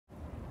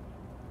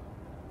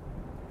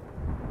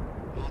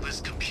All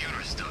this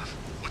computer stuff.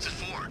 What's it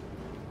for?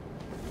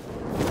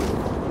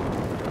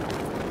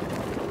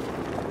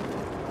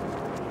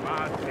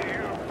 My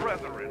dear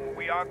brethren,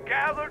 we are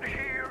gathered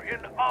here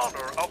in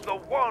honor of the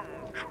one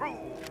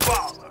true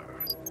Father.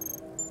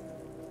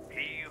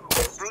 He who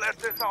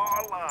blesseth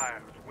our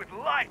lives with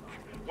light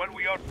when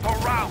we are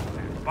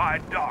surrounded by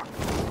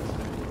darkness.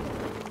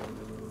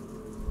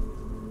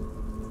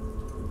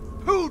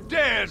 Who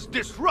dares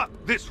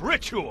disrupt this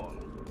ritual?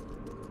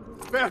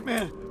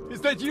 Batman,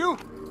 is that you?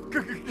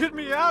 Get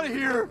me out of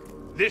here!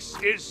 This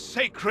is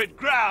sacred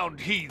ground,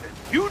 heathen.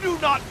 You do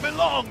not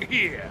belong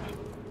here.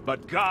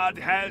 But God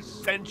has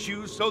sent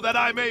you so that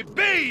I may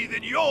bathe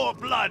in your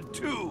blood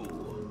too.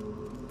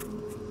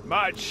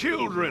 My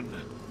children,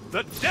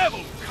 the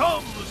devil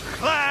comes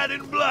clad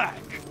in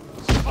black.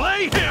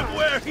 Slay him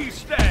where he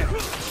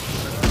stands.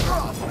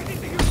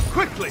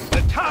 Quickly,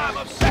 the time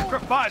of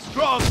sacrifice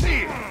draws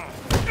near.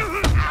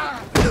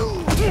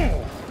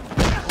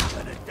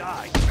 Let it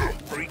die,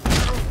 freak.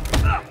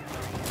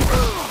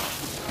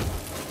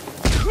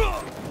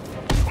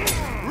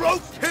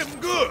 Roast him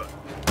good.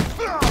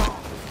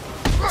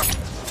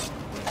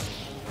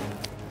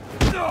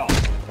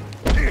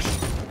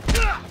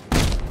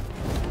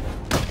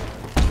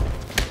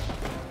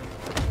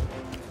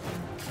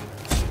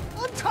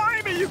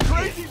 Untie me, you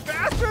crazy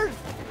bastard!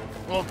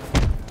 Well,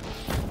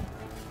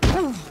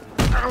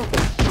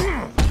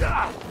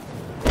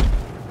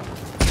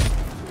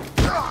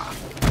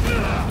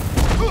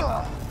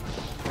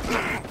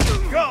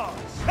 God,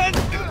 send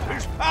him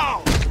his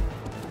power!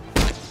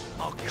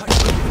 I'll cut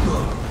you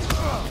good.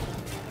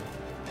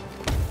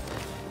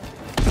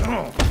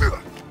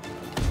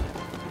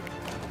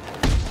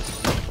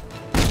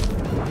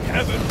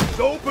 Heavens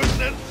open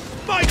and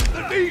smite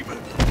the demon!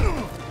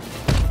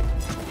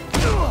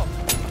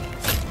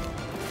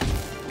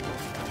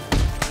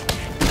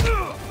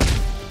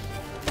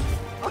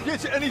 I'll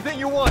get you anything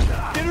you want.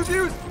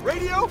 Interviews,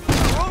 radio,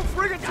 your own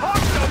friggin' talk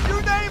show,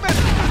 you name it!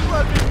 Just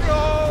let me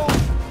go!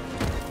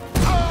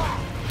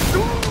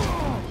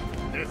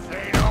 This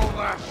ain't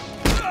over.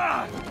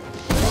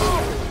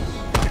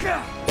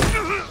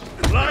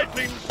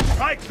 Lightning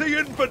strike the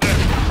infidel!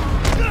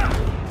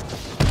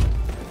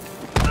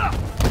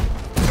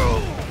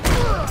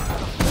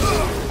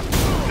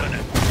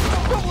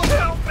 Someone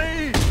help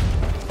me!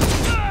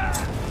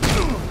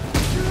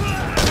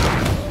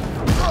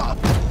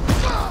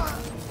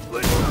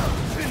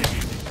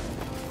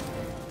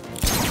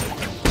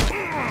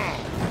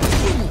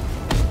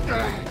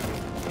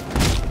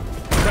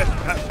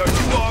 Trespasser,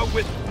 you are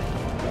with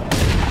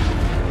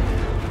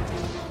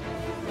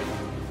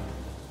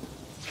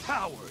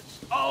cowards,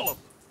 all of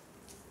them.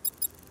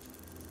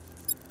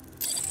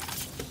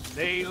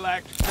 They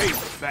lacked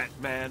faith,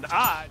 Batman.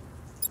 I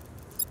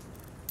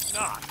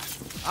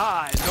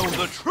know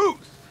the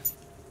truth.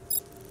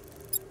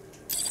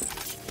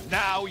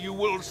 Now you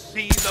will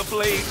see the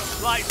blade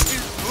slice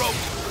his throat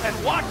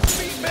and watch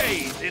me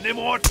bathe in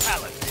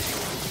immortality.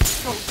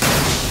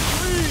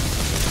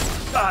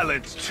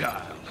 Silence,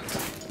 child.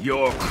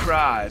 Your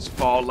cries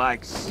fall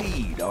like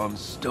seed on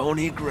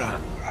stony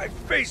ground. I've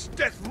faced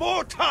death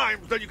more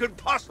times than you can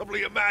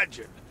possibly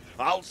imagine.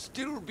 I'll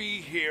still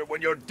be here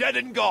when you're dead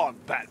and gone,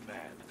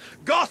 Batman.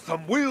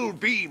 Gotham will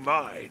be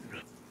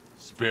mine.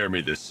 Spare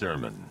me the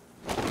sermon.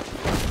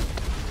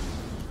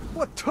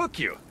 What took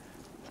you?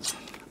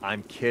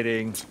 I'm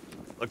kidding.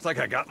 Looks like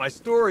I got my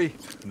story.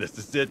 This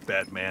is it,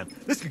 Batman.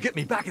 This could get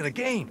me back in the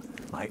game.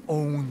 My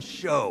own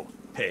show.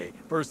 Hey,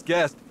 first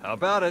guest, how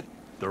about it?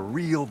 The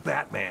real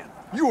Batman.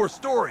 Your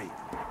story.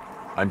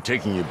 I'm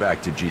taking you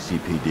back to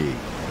GCPD.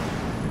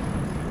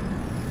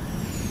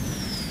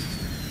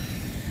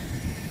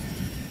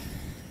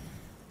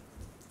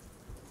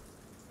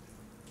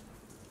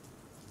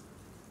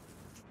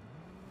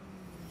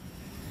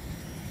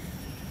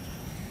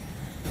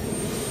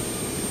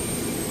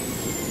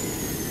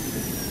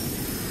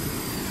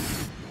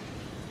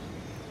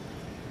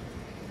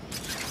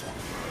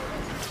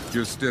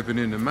 You're stepping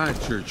into my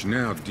church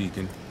now,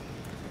 Deacon.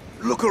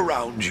 Look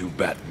around you,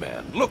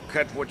 Batman. Look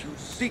at what you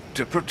seek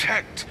to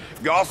protect.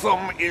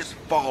 Gotham is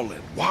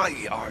fallen.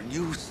 Why are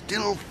you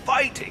still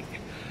fighting?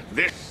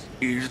 This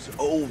is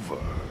over.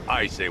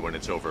 I say when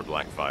it's over,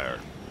 Blackfire.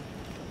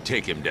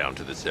 Take him down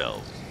to the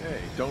cells.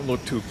 Hey, don't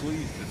look too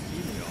pleased to see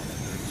me all.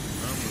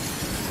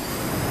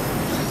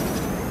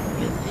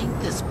 You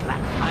think this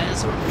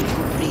Blackfire's a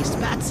real priest,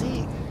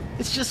 Patsy?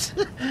 It's just,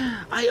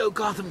 I owe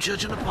Gotham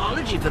Church an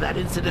apology for that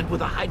incident with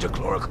the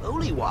hydrochloric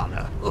holy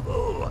water.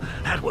 Oh,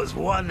 that was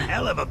one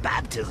hell of a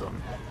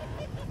baptism.